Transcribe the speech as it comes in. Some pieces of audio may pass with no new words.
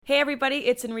Hey everybody,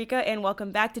 it's Enrica and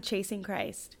welcome back to Chasing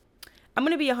Christ. I'm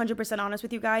going to be 100% honest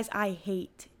with you guys. I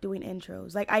hate doing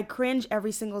intros. I cringe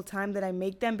every single time that I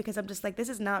make them because I'm just like, this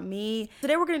is not me.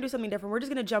 Today we're going to do something different. We're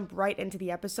just going to jump right into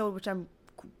the episode, which I'm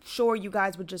sure you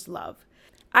guys would just love.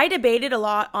 I debated a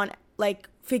lot on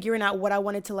figuring out what I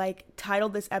wanted to title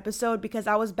this episode because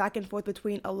I was back and forth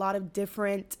between a lot of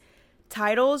different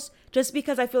titles just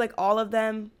because I feel like all of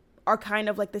them are kind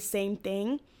of the same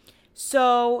thing.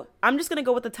 So I'm just going to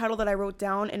go with the title that I wrote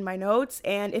down in my notes.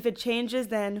 And if it changes,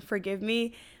 then forgive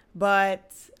me.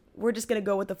 But we're just going to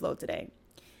go with the flow today.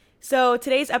 So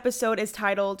today's episode is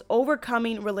titled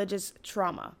Overcoming Religious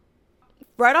Trauma.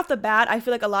 Right off the bat, I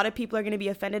feel like a lot of people are going to be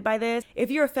offended by this.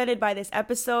 If you're offended by this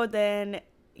episode, then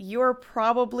you're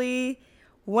probably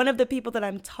one of the people that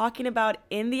I'm talking about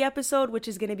in the episode, which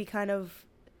is going to be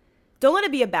don't let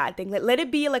it be a bad thing. Let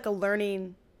it be a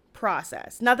learning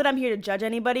process. Not that I'm here to judge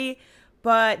anybody,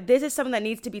 but this is something that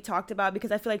needs to be talked about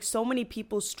because I feel like so many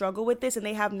people struggle with this and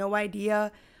they have no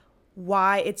idea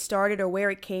why it started or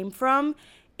where it came from.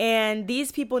 And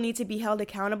these people need to be held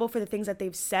accountable for the things that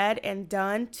they've said and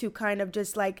done to kind of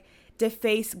just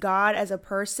deface God as a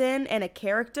person and a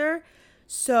character.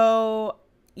 So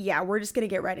yeah, we're just going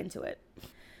to get right into it.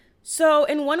 So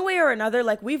in one way or another,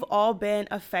 we've all been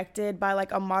affected by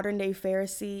a modern day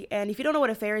Pharisee. And if you don't know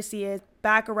what a Pharisee is,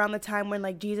 back around the time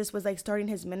when Jesus was starting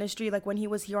his ministry, when he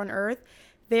was here on earth,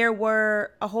 there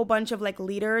were a whole bunch of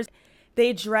leaders.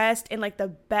 They dressed in the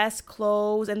best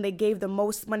clothes and they gave the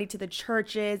most money to the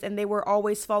churches and they were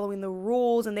always following the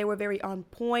rules and they were very on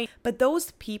point. But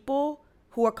those people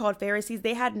who are called Pharisees,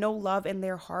 they had no love in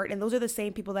their heart. And those are the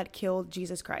same people that killed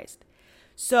Jesus Christ.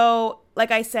 So, like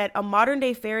I said, a modern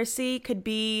day Pharisee could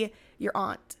be your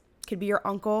aunt, could be your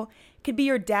uncle, could be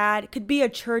your dad, could be a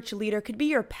church leader, could be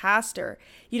your pastor.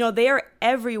 They are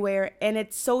everywhere. And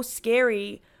it's so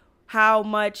scary how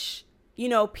much,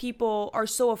 people are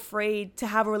so afraid to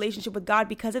have a relationship with God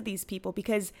because of these people,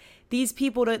 because these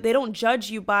people, they don't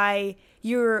judge you by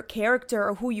your character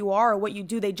or who you are or what you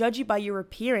do. They judge you by your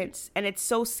appearance. And it's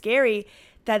so scary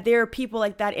that there are people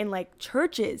like that in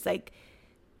churches,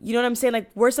 you know what I'm saying?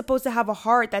 We're supposed to have a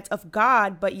heart that's of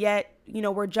God, but yet,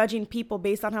 we're judging people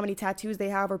based on how many tattoos they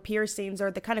have or piercings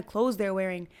or the kind of clothes they're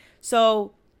wearing.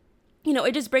 So,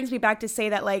 it just brings me back to say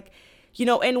that,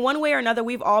 in one way or another,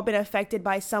 we've all been affected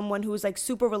by someone who's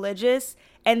super religious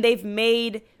and they've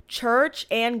made church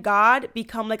and God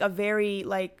become a very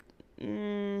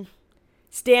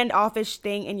standoffish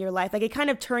thing in your life. It kind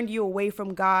of turned you away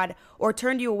from God or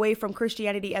turned you away from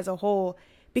Christianity as a whole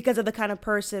because of the kind of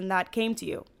person that came to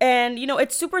you. And,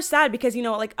 it's super sad because,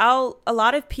 a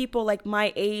lot of people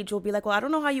my age will be well, I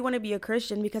don't know how you want to be a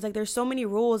Christian because there's so many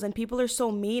rules and people are so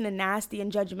mean and nasty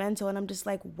and judgmental. And I'm just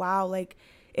wow,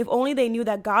 if only they knew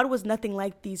that God was nothing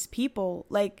like these people.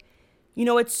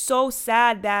 It's so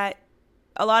sad that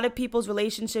a lot of people's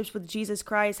relationships with Jesus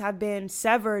Christ have been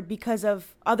severed because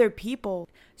of other people.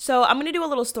 So I'm going to do a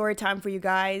little story time for you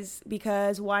guys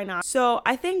because why not? So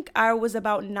I think I was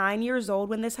about 9 years old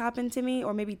when this happened to me,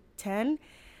 or maybe 10.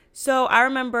 So I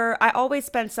remember I always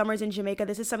spent summers in Jamaica.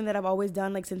 This is something that I've always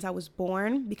done since I was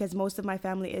born because most of my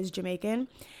family is Jamaican.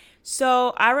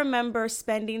 So I remember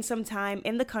spending some time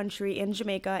in the country in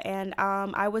Jamaica and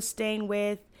I was staying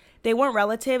with, they weren't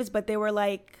relatives, but they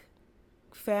were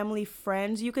family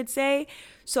friends, you could say.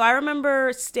 So I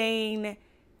remember staying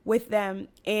with them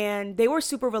and they were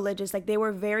super religious. They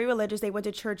were very religious. They went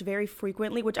to church very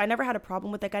frequently, which I never had a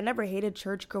problem with. I never hated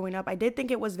church growing up. I did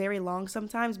think it was very long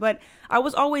sometimes, but I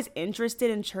was always interested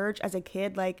in church as a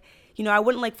kid. I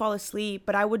wouldn't fall asleep,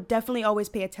 but I would definitely always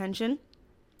pay attention.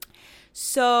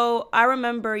 So I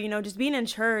remember, just being in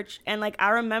church and I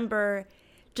remember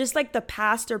just the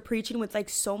pastor preaching with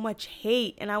so much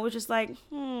hate. And I was just I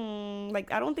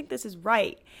don't think this is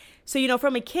right. So,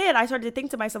 from a kid, I started to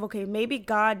think to myself, okay, maybe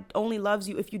God only loves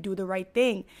you if you do the right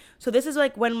thing. So this is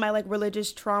when my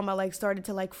religious trauma started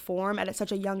to form at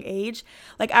such a young age.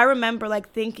 I remember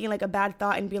thinking a bad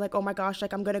thought and being oh my gosh,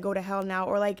 I'm going to go to hell now.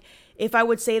 Or if I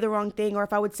would say the wrong thing or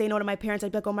if I would say no to my parents,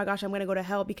 I'd be oh my gosh, I'm going to go to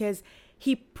hell, because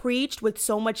he preached with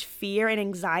so much fear and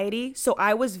anxiety. So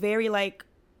I was very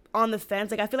on the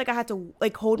fence. I feel I had to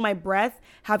hold my breath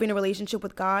having a relationship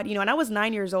with God, and I was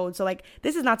 9 years old. So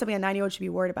this is not something a 9-year-old should be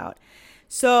worried about.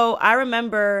 So I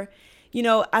remember,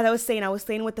 as I was saying, I was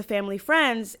staying with the family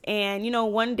friends and,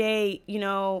 one day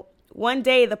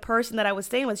the person that I was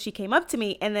staying with, she came up to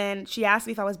me and then she asked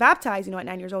me if I was baptized, at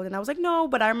 9 years old. And I was no,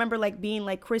 but I remember being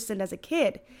christened as a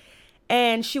kid.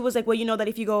 And she was well, that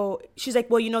if you go, she's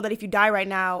well, that if you die right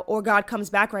now or God comes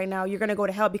back right now, you're going to go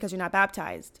to hell because you're not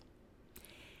baptized.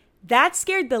 That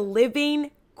scared the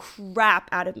living crap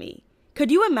out of me. Could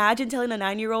you imagine telling a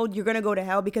 9-year-old you're going to go to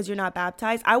hell because you're not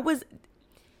baptized?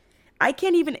 I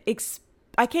can't even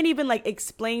like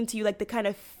explain to you like the kind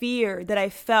of fear that I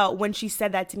felt when she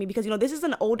said that to me, because, you know, this is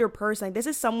an older person. Like, this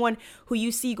is someone who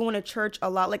you see going to church a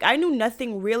lot. Like, I knew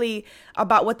nothing really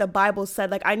about what the Bible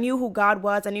said. Like, I knew who God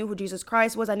was. I knew who Jesus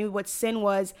Christ was. I knew what sin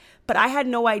was, but I had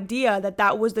no idea that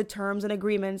that was the terms and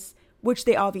agreements, which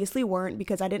they obviously weren't,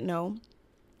 because I didn't know.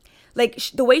 Like,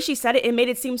 the way she said it, it made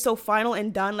it seem so final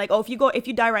and done. Like, oh, if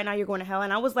you die right now, you're going to hell.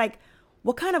 And I was like,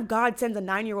 what kind of God sends a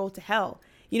 9-year-old to hell?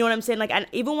 You know what I'm saying? Like, and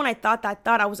even when I thought that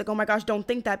thought, I was like, oh my gosh, don't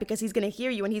think that, because he's going to hear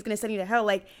you and he's going to send you to hell.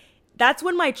 Like, that's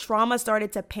when my trauma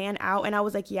started to pan out. And I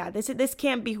was like, yeah, this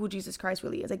can't be who Jesus Christ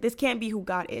really is. Like, this can't be who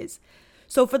God is.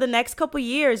 So for the next couple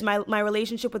years, my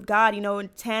relationship with God, you know, in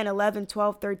 10, 11,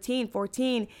 12, 13,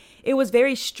 14, it was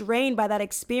very strained by that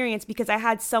experience, because I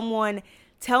had someone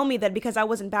tell me that because I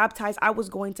wasn't baptized, I was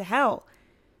going to hell.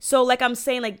 So like I'm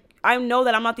saying, like, I know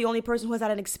that I'm not the only person who has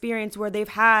had an experience where they've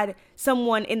had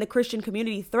someone in the Christian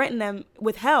community threaten them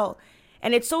with hell.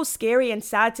 And it's so scary and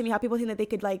sad to me how people think that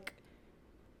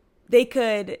they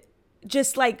could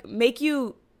just like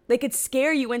they could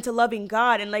scare you into loving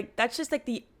God. And like, that's just like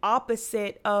the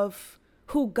opposite of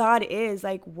who God is.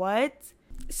 Like, what?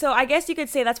 So I guess you could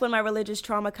say that's when my religious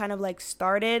trauma kind of like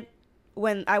started,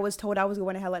 when I was told I was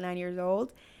going to hell at 9 years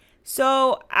old.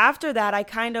 So after that, I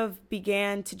kind of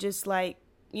began to just like,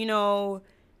 you know,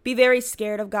 be very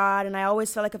scared of God. And I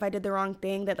always felt like if I did the wrong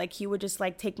thing, that like he would just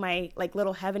like take my like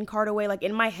little heaven card away. Like,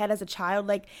 in my head as a child,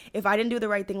 like if I didn't do the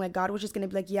right thing, like God was just going to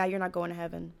be like, yeah, you're not going to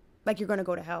heaven. Like, you're going to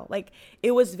go to hell. Like,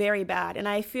 it was very bad. And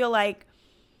I feel like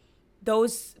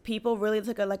those people really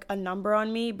took a number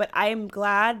on me, but I'm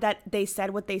glad that they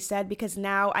said what they said, because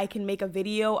now I can make a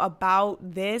video about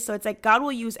this. So it's like God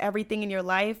will use everything in your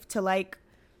life to like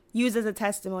use as a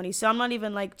testimony. So I'm not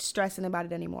even like stressing about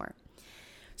it anymore.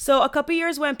 So a couple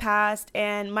years went past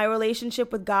and my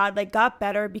relationship with God like got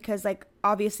better, because like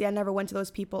obviously I never went to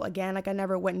those people again. Like, I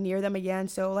never went near them again.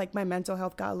 So like my mental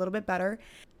health got a little bit better.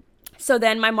 So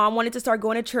then my mom wanted to start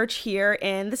going to church here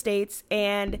in the States,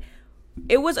 and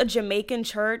it was a Jamaican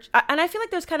church. And I feel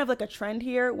like there's kind of like a trend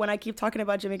here when I keep talking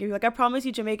about Jamaican people. Like, I promise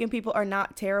you, Jamaican people are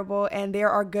not terrible, and there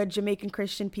are good Jamaican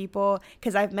Christian people,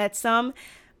 because I've met some.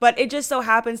 But it just so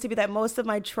happens to be that most of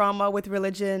my trauma with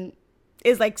religion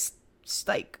is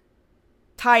like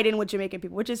tied in with Jamaican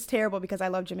people, which is terrible, because I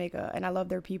love Jamaica and I love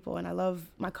their people and I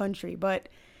love my country, but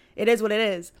it is what it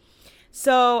is.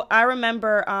 So I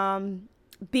remember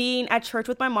being at church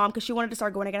with my mom, because she wanted to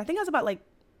start going again. I think I was about like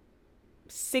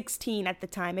 16 at the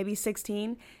time, maybe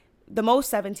 16, the most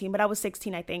 17, but I was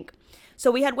 16, I think. So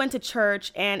we had went to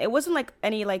church, and it wasn't like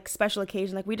any like special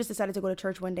occasion. Like, we just decided to go to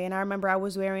church one day, and I remember I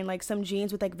was wearing like some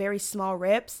jeans with like very small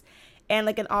rips and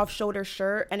like an off-shoulder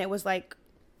shirt, and it was like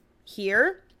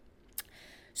here.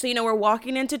 So, you know, we're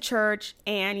walking into church,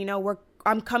 and, you know,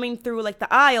 I'm coming through like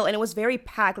the aisle, and it was very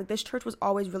packed. Like, this church was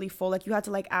always really full. Like, you had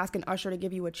to like ask an usher to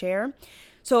give you a chair.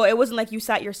 So it wasn't like you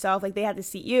sat yourself, like they had to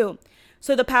seat you.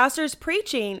 So the pastor's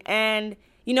preaching, and,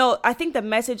 you know, I think the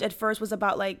message at first was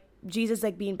about like Jesus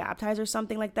like being baptized or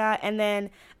something like that. And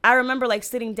then I remember like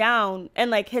sitting down,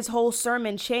 and like his whole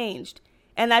sermon changed,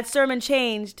 and that sermon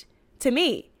changed to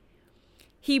me.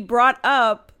 He brought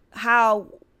up how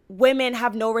women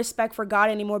have no respect for God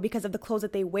anymore because of the clothes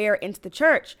that they wear into the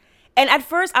church. And at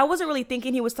first I wasn't really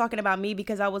thinking he was talking about me,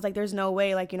 because I was like, there's no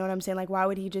way, like, you know what I'm saying? Like, why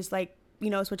would he just like, you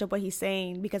know, switch up what he's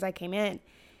saying because I came in?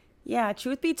 Yeah,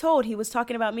 truth be told, he was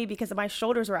talking about me because my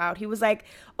shoulders were out. He was like,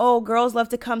 oh, girls love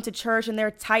to come to church in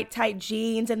their tight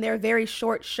jeans and their very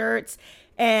short shirts,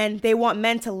 and they want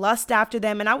men to lust after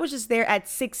them. And I was just there at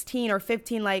 16 or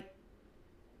 15, like,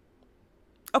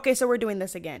 okay, so we're doing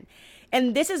this again.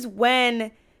 And this is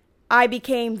when I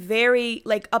became very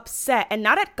like upset, and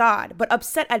not at God, but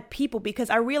upset at people, because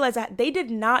I realized that they did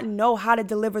not know how to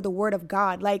deliver the word of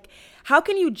God. Like, how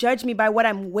can you judge me by what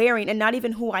I'm wearing and not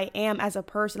even who I am as a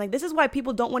person? Like, this is why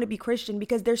people don't want to be Christian,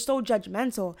 because they're so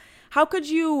judgmental. How could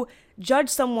you judge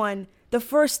someone the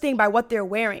first thing by what they're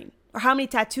wearing, or how many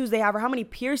tattoos they have, or how many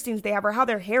piercings they have, or how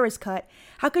their hair is cut?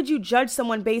 How could you judge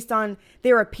someone based on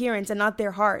their appearance and not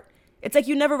their heart? It's like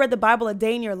you never read the Bible a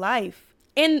day in your life.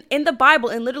 In the Bible,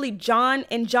 in literally John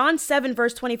 7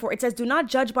 verse 24, it says, do not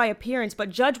judge by appearance, but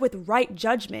judge with right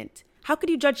judgment. How could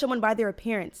you judge someone by their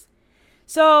appearance?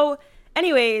 So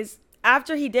anyways,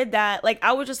 after he did that, like,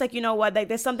 I was just like, you know what, like,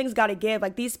 there's something's got to give.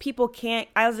 Like, these people can't,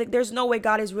 I was like, there's no way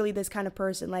God is really this kind of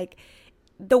person. Like,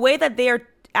 the way that they're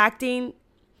acting,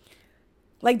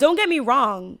 like, don't get me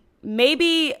wrong,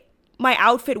 maybe my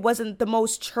outfit wasn't the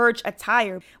most church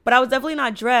attire, but I was definitely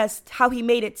not dressed how he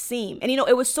made it seem. And, you know,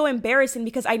 it was so embarrassing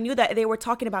because I knew that they were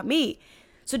talking about me.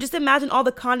 So just imagine all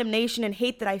the condemnation and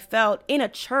hate that I felt in a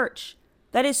church.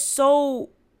 That is so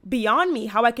beyond me,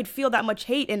 how I could feel that much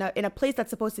hate in a place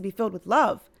that's supposed to be filled with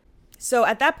love. So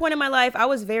at that point in my life, I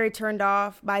was very turned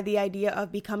off by the idea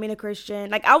of becoming a Christian.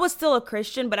 Like, I was still a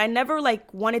Christian, but I never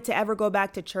like wanted to ever go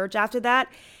back to church after that.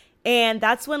 And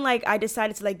that's when like I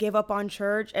decided to like give up on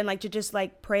church and like to just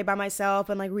like pray by myself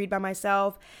and like read by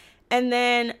myself. And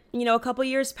then, you know, a couple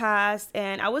years passed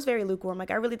and I was very lukewarm. Like,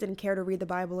 I really didn't care to read the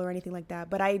Bible or anything like that.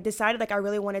 But I decided like I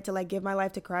really wanted to like give my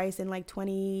life to Christ in like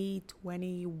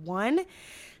 2021.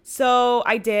 So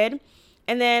I did.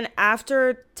 And then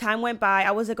after time went by,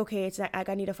 I was like, okay, it's like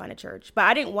I need to find a church. But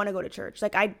I didn't want to go to church.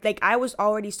 I was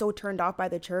already so turned off by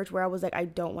the church where I was like, I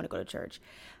don't want to go to church.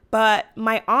 But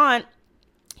my aunt,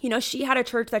 you know, she had a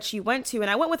church that she went to, and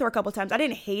I went with her a couple times. I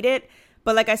didn't hate it,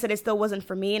 but like I said, it still wasn't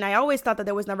for me. And I always thought that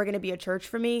there was never going to be a church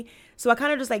for me. So I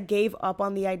kind of just like gave up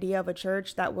on the idea of a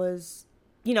church that was,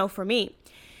 you know, for me.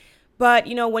 But,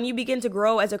 you know, when you begin to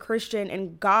grow as a Christian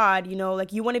in God, you know,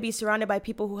 like you want to be surrounded by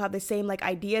people who have the same like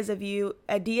ideas of you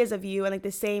and like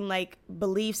the same like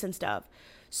beliefs and stuff.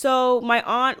 So my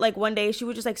aunt, like one day she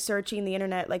was just like searching the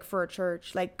internet like for a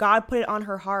church. Like God put it on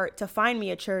her heart to find me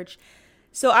a church.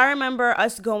 So I remember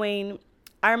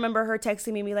her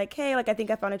texting me like, hey, like I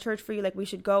think I found a church for you. Like we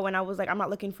should go. And I was like, I'm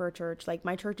not looking for a church. Like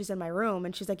my church is in my room.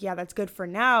 And she's like, yeah, that's good for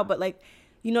now. But like,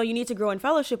 you know, you need to grow in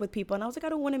fellowship with people. And I was like, I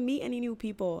don't want to meet any new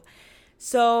people.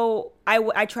 So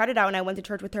I tried it out and I went to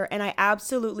church with her and I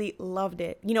absolutely loved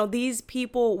it. You know, these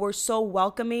people were so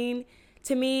welcoming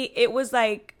to me. It was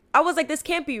like, I was like, this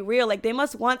can't be real. Like they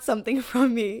must want something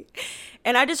from me.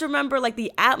 And I just remember like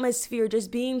the atmosphere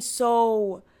just being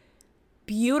so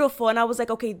beautiful. And I was like,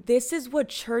 okay, this is what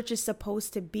church is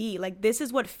supposed to be. Like, this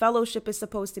is what fellowship is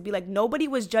supposed to be. Like, nobody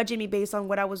was judging me based on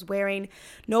what I was wearing.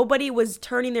 Nobody was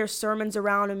turning their sermons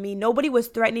around on me. Nobody was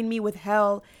threatening me with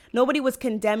hell. Nobody was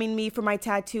condemning me for my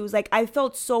tattoos. Like, I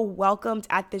felt so welcomed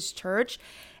at this church.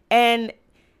 And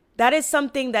that is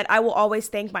something that I will always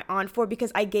thank my aunt for,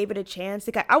 because I gave it a chance.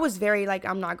 Like, I was very like,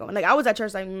 I'm not going. Like, I was at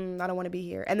church like, I don't want to be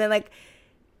here. And then like,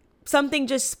 something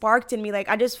just sparked in me. Like,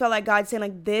 I just felt like God saying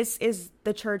like, this is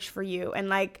the church for you. And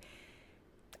like,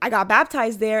 I got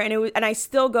baptized there and I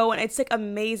still go and it's like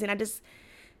amazing. I'm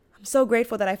so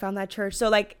grateful that I found that church. So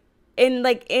like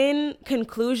in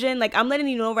conclusion, like I'm letting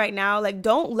you know right now, like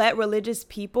don't let religious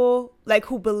people like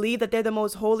who believe that they're the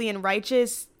most holy and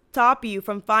righteous stop you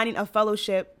from finding a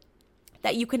fellowship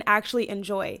that you can actually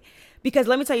enjoy. Because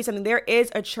let me tell you something, there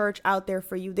is a church out there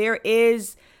for you. There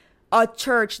is a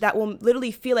church that will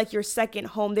literally feel like your second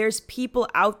home. There's people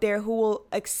out there who will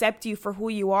accept you for who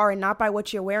you are and not by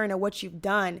what you're wearing or what you've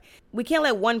done. We can't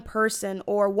let one person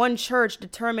or one church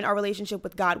determine our relationship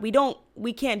with God. We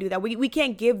can't do that. We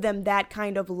can't give them that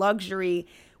kind of luxury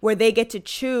where they get to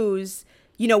choose,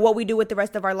 you know, what we do with the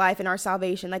rest of our life and our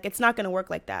salvation. Like, it's not going to work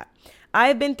like that.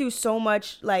 I've been through so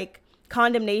much like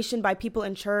condemnation by people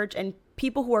in church and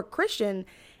people who are Christian.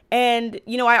 And,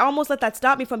 you know, I almost let that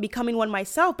stop me from becoming one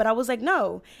myself. But I was like,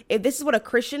 no, if this is what a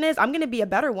Christian is, I'm going to be a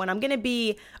better one. I'm going to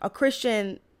be a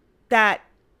Christian that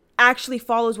actually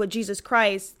follows what Jesus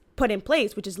Christ put in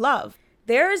place, which is love.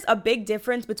 There's a big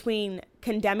difference between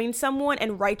condemning someone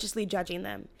and righteously judging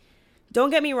them. Don't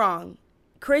get me wrong.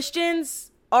 Christians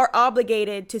are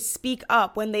obligated to speak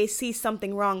up when they see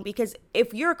something wrong, because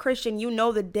if you're a Christian, you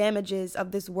know the damages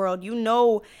of this world. You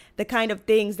know the kind of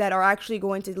things that are actually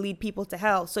going to lead people to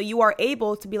hell. So you are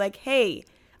able to be like, hey,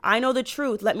 I know the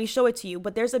truth. Let me show it to you.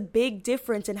 But there's a big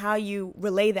difference in how you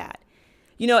relay that.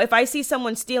 You know, if I see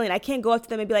someone stealing, I can't go up to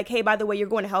them and be like, hey, by the way, you're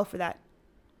going to hell for that.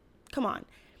 Come on.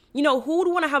 You know, who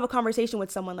would want to have a conversation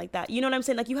with someone like that? You know what I'm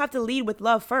saying? Like, you have to lead with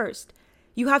love first.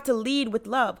 You have to lead with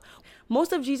love.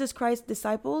 Most of Jesus Christ's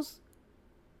disciples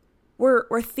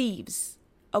were thieves,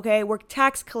 okay? We're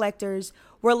tax collectors,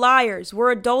 we're liars,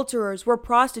 we're adulterers, we're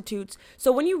prostitutes.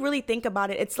 So when you really think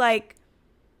about it, it's like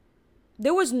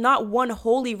there was not one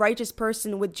holy, righteous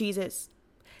person with Jesus.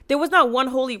 There was not one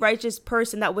holy, righteous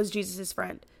person that was Jesus's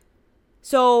friend.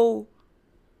 So,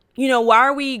 you know, why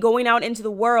are we going out into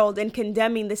the world and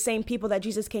condemning the same people that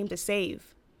Jesus came to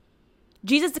save?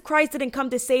 Jesus Christ didn't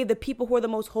come to save the people who are the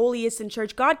most holiest in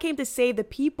church. God came to save the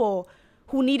people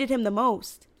who needed him the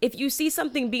most. If you see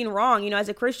something being wrong, you know, as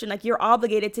a Christian, like you're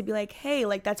obligated to be like, hey,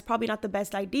 like that's probably not the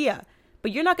best idea.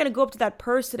 But you're not going to go up to that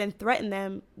person and threaten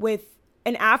them with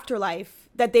an afterlife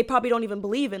that they probably don't even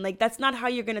believe in. Like, that's not how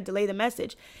you're going to delay the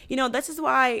message. You know, this is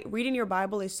why reading your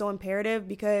Bible is so imperative,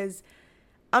 because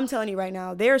I'm telling you right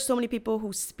now, there are so many people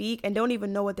who speak and don't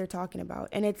even know what they're talking about.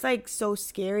 And it's like so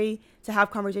scary to have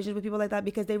conversations with people like that,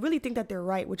 because they really think that they're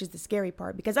right, which is the scary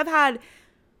part. Because I've had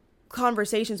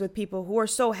conversations with people who are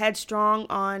so headstrong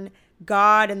on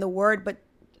God and the word, but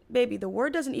baby, the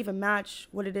word doesn't even match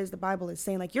what it is the Bible is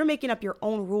saying. Like, you're making up your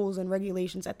own rules and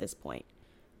regulations at this point.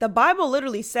 The Bible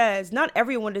literally says not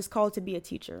everyone is called to be a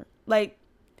teacher. Like,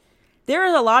 there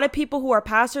are a lot of people who are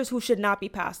pastors who should not be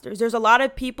pastors. There's a lot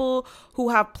of people who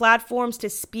have platforms to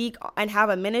speak and have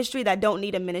a ministry that don't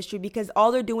need a ministry, because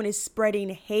all they're doing is spreading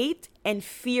hate and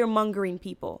fear-mongering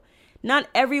people. Not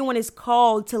everyone is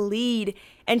called to lead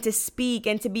and to speak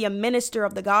and to be a minister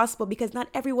of the gospel, because not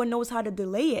everyone knows how to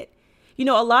delay it. You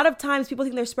know, a lot of times people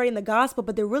think they're spreading the gospel,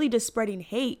 but they're really just spreading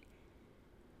hate.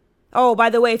 Oh,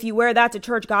 by the way, if you wear that to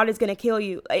church, God is going to kill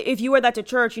you. If you wear that to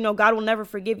church, you know, God will never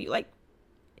forgive you. Like,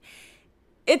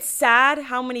 it's sad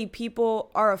how many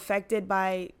people are affected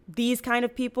by these kind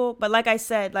of people. But like I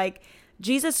said, like,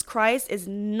 Jesus Christ is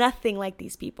nothing like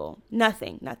these people.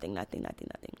 Nothing.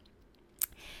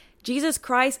 Jesus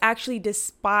Christ actually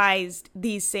despised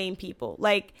these same people.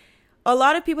 Like, a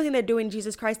lot of people think they're doing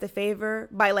Jesus Christ a favor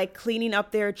by like cleaning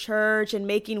up their church and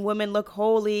making women look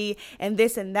holy and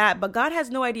this and that. But God has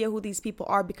no idea who these people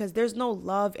are, because there's no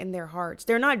love in their hearts.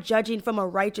 They're not judging from a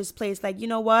righteous place. Like, you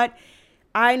know what?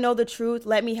 I know the truth.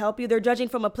 Let me help you. They're judging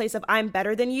from a place of, I'm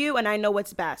better than you and I know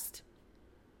what's best.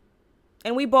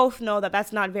 And we both know that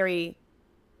that's not very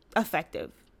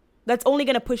effective. That's only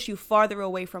going to push you farther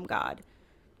away from God.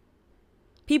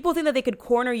 People think that they could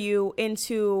corner you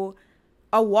into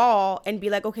a wall and be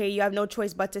like, okay, you have no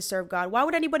choice but to serve God. Why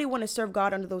would anybody want to serve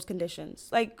God under those conditions?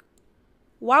 Like,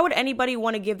 why would anybody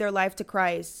want to give their life to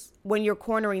Christ when you're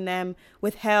cornering them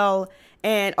with hell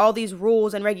and all these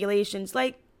rules and regulations?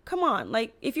 Like, come on.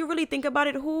 Like, if you really think about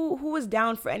it, who is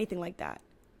down for anything like that?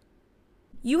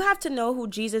 You have to know who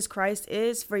Jesus Christ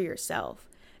is for yourself.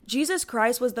 Jesus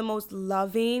Christ was the most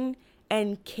loving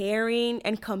and caring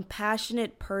and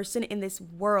compassionate person in this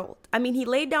world. I mean, he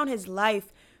laid down his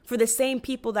life for the same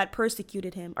people that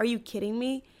persecuted him. Are you kidding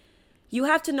me? You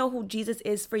have to know who Jesus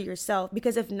is for yourself,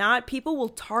 because if not, people will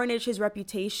tarnish his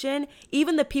reputation,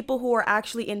 even the people who are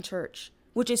actually in church,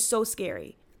 which is so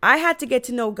scary. I had to get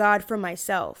to know God for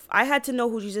myself. I had to know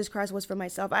who Jesus Christ was for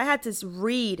myself. I had to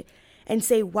read and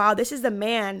say, wow, this is the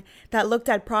man that looked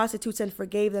at prostitutes and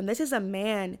forgave them. This is a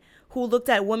man who looked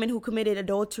at women who committed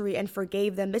adultery and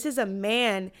forgave them. This is a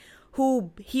man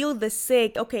who healed the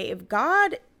sick. Okay,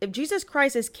 if Jesus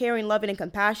Christ is caring, loving, and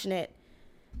compassionate,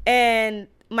 and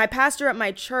my pastor at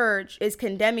my church is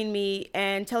condemning me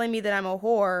and telling me that I'm a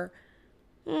whore,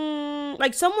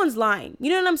 like, someone's lying.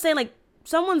 You know what I'm saying? Like,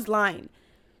 someone's lying.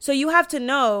 So you have to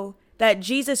know that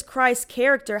Jesus Christ's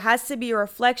character has to be a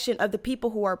reflection of the people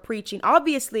who are preaching.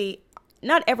 Obviously,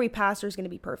 not every pastor is going to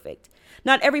be perfect.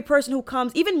 Not every person who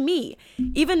comes, even me,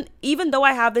 even though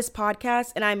I have this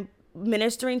podcast and I'm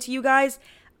ministering to you guys,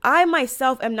 I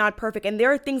myself am not perfect. And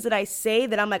there are things that I say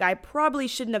that I'm like, I probably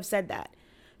shouldn't have said that.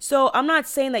 So I'm not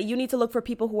saying that you need to look for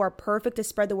people who are perfect to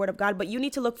spread the word of God, but you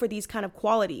need to look for these kind of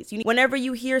qualities. Whenever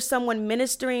you hear someone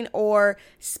ministering or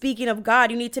speaking of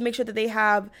God, you need to make sure that they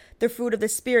have the fruit of the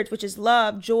Spirit, which is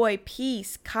love, joy,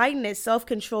 peace, kindness,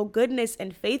 self-control, goodness,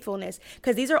 and faithfulness,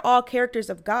 because these are all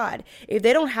characters of God. If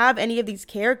they don't have any of these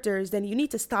characters, then you need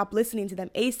to stop listening to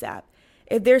them ASAP.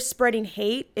 If they're spreading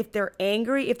hate, if they're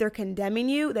angry, if they're condemning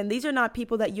you, then these are not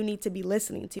people that you need to be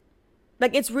listening to.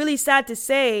 Like, it's really sad to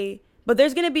say, but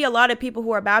there's going to be a lot of people who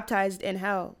are baptized in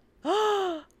hell.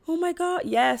 Oh my God.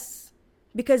 Yes.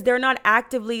 Because they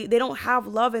don't have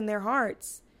love in their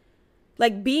hearts.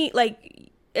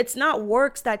 It's not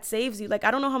works that saves you. Like,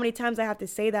 I don't know how many times I have to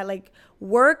say that. Like,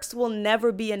 works will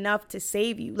never be enough to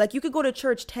save you. Like, you could go to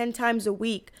church 10 times a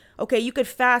week. Okay. You could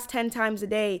fast 10 times a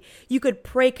day. You could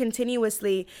pray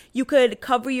continuously. You could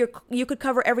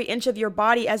cover every inch of your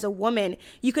body as a woman.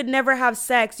 You could never have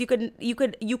sex. You could,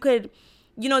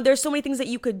 there's so many things that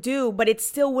you could do, but it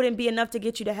still wouldn't be enough to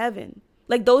get you to heaven.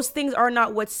 Like, those things are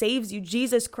not what saves you.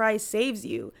 Jesus Christ saves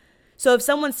you. So if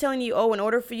someone's telling you, oh, in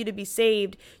order for you to be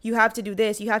saved, you have to do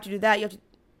this, you have to do that,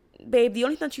 babe, the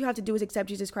only thing that you have to do is accept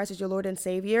Jesus Christ as your Lord and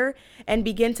Savior and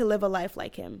begin to live a life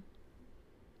like him.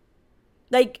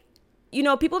 Like,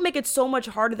 people make it so much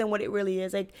harder than what it really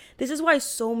is. Like, this is why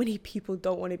so many people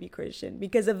don't want to be Christian,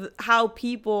 because of how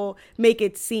people make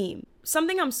it seem.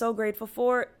 Something I'm so grateful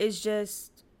for is just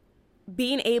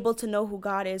being able to know who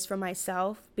God is for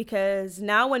myself, because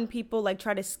now when people like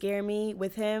try to scare me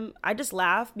with him, I just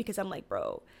laugh, because I'm like,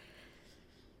 bro,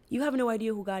 you have no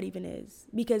idea who God even is,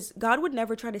 because God would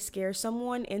never try to scare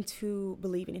someone into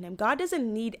believing in him. God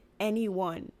doesn't need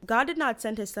anyone. God did not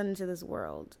send his son into this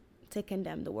world to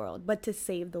condemn the world, but to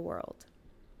save the world.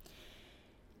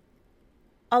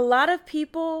 A lot of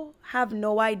people have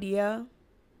no idea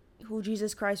who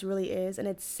Jesus Christ really is, and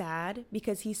it's sad,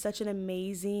 because he's such an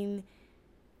amazing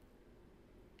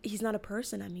he's not a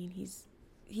person. I mean,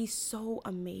 he's so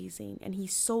amazing, and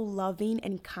he's so loving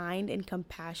and kind and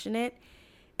compassionate.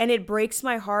 And it breaks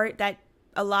my heart that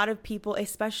a lot of people,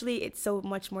 especially, it's so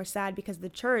much more sad because the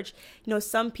church,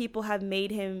 some people have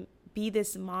made him be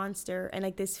this monster and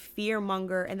like this fear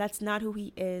monger, and that's not who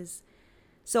he is.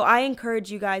 So I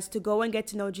encourage you guys to go and get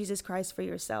to know Jesus Christ for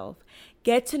yourself.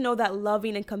 Get to know that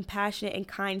loving and compassionate and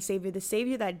kind Savior, the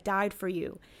Savior that died for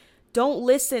you. Don't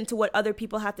listen to what other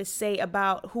people have to say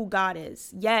about who God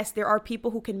is. Yes, there are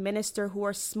people who can minister, who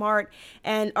are smart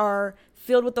and are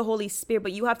filled with the Holy Spirit,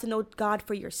 but you have to know God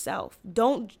for yourself.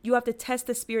 You have to test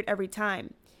the Spirit every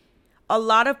time. A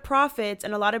lot of prophets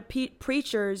and a lot of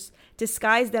preachers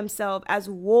disguise themselves as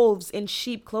wolves in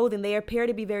sheep clothing. They appear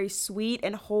to be very sweet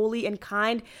and holy and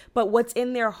kind, but what's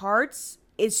in their hearts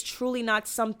is truly not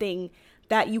something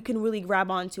that you can really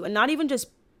grab onto. And not even just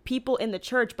people in the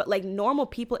church, but like normal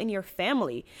people in your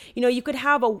family. You could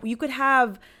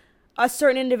have a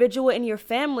certain individual in your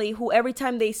family who every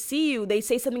time they see you, they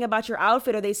say something about your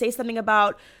outfit, or they say something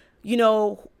about,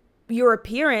 your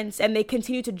appearance, and they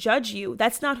continue to judge you.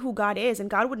 That's not who God is. And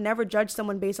God would never judge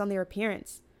someone based on their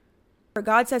appearance.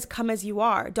 God says, come as you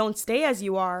are. Don't stay as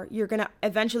you are. You're going to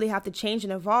eventually have to change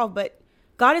and evolve. But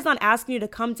God is not asking you to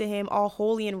come to him all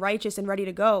holy and righteous and ready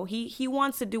to go. He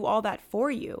wants to do all that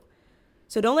for you.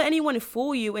 So don't let anyone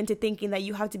fool you into thinking that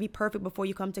you have to be perfect before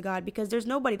you come to God, because there's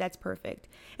nobody that's perfect.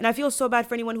 And I feel so bad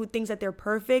for anyone who thinks that they're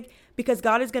perfect, because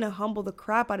God is going to humble the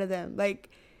crap out of them. Like,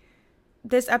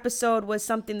 this episode was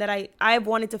something that I've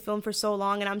wanted to film for so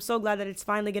long, and I'm so glad that it's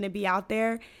finally going to be out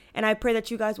there. And I pray that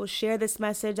you guys will share this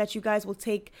message, that you guys will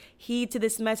take heed to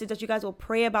this message, that you guys will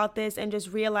pray about this and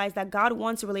just realize that God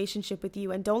wants a relationship with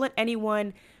you. And don't let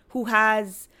anyone who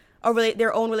has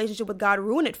their own relationship with God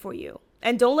ruin it for you.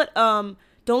 And don't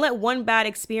let one bad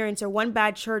experience or one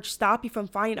bad church stop you from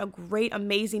finding a great,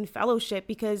 amazing fellowship,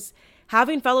 because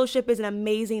having fellowship is an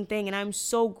amazing thing. And I'm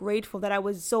so grateful that I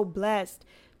was so blessed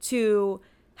to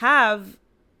have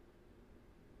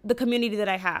the community that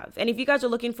I have. And if you guys are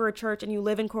looking for a church and you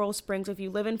live in Coral Springs, or if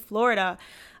you live in Florida,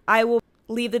 I will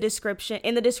leave the description.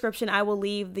 In the description, I will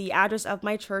leave the address of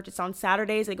my church. It's on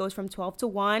Saturdays. It goes from 12 to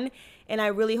 1. And I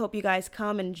really hope you guys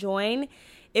come and join.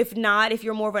 If not, if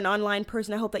you're more of an online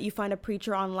person, I hope that you find a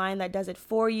preacher online that does it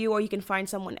for you, or you can find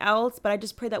someone else. But I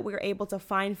just pray that we're able to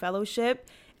find fellowship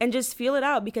and just feel it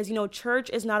out, because, church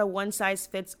is not a one size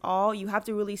fits all. You have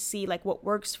to really see like what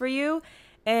works for you.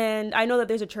 And I know that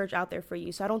there's a church out there for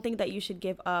you. So I don't think that you should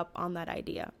give up on that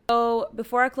idea. So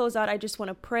before I close out, I just want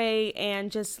to pray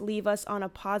and just leave us on a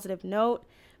positive note.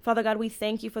 Father God, we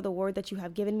thank you for the word that you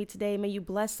have given me today. May you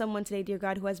bless someone today, dear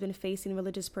God, who has been facing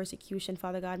religious persecution,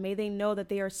 Father God. May they know that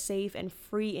they are safe and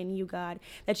free in you, God,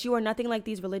 that you are nothing like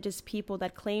these religious people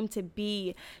that claim to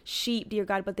be sheep, dear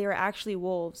God, but they are actually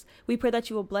wolves. We pray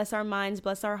that you will bless our minds,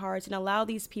 bless our hearts, and allow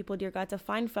these people, dear God, to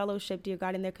find fellowship, dear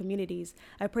God, in their communities.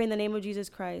 I pray in the name of Jesus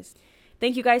Christ.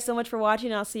 Thank you guys so much for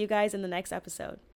watching, and I'll see you guys in the next episode.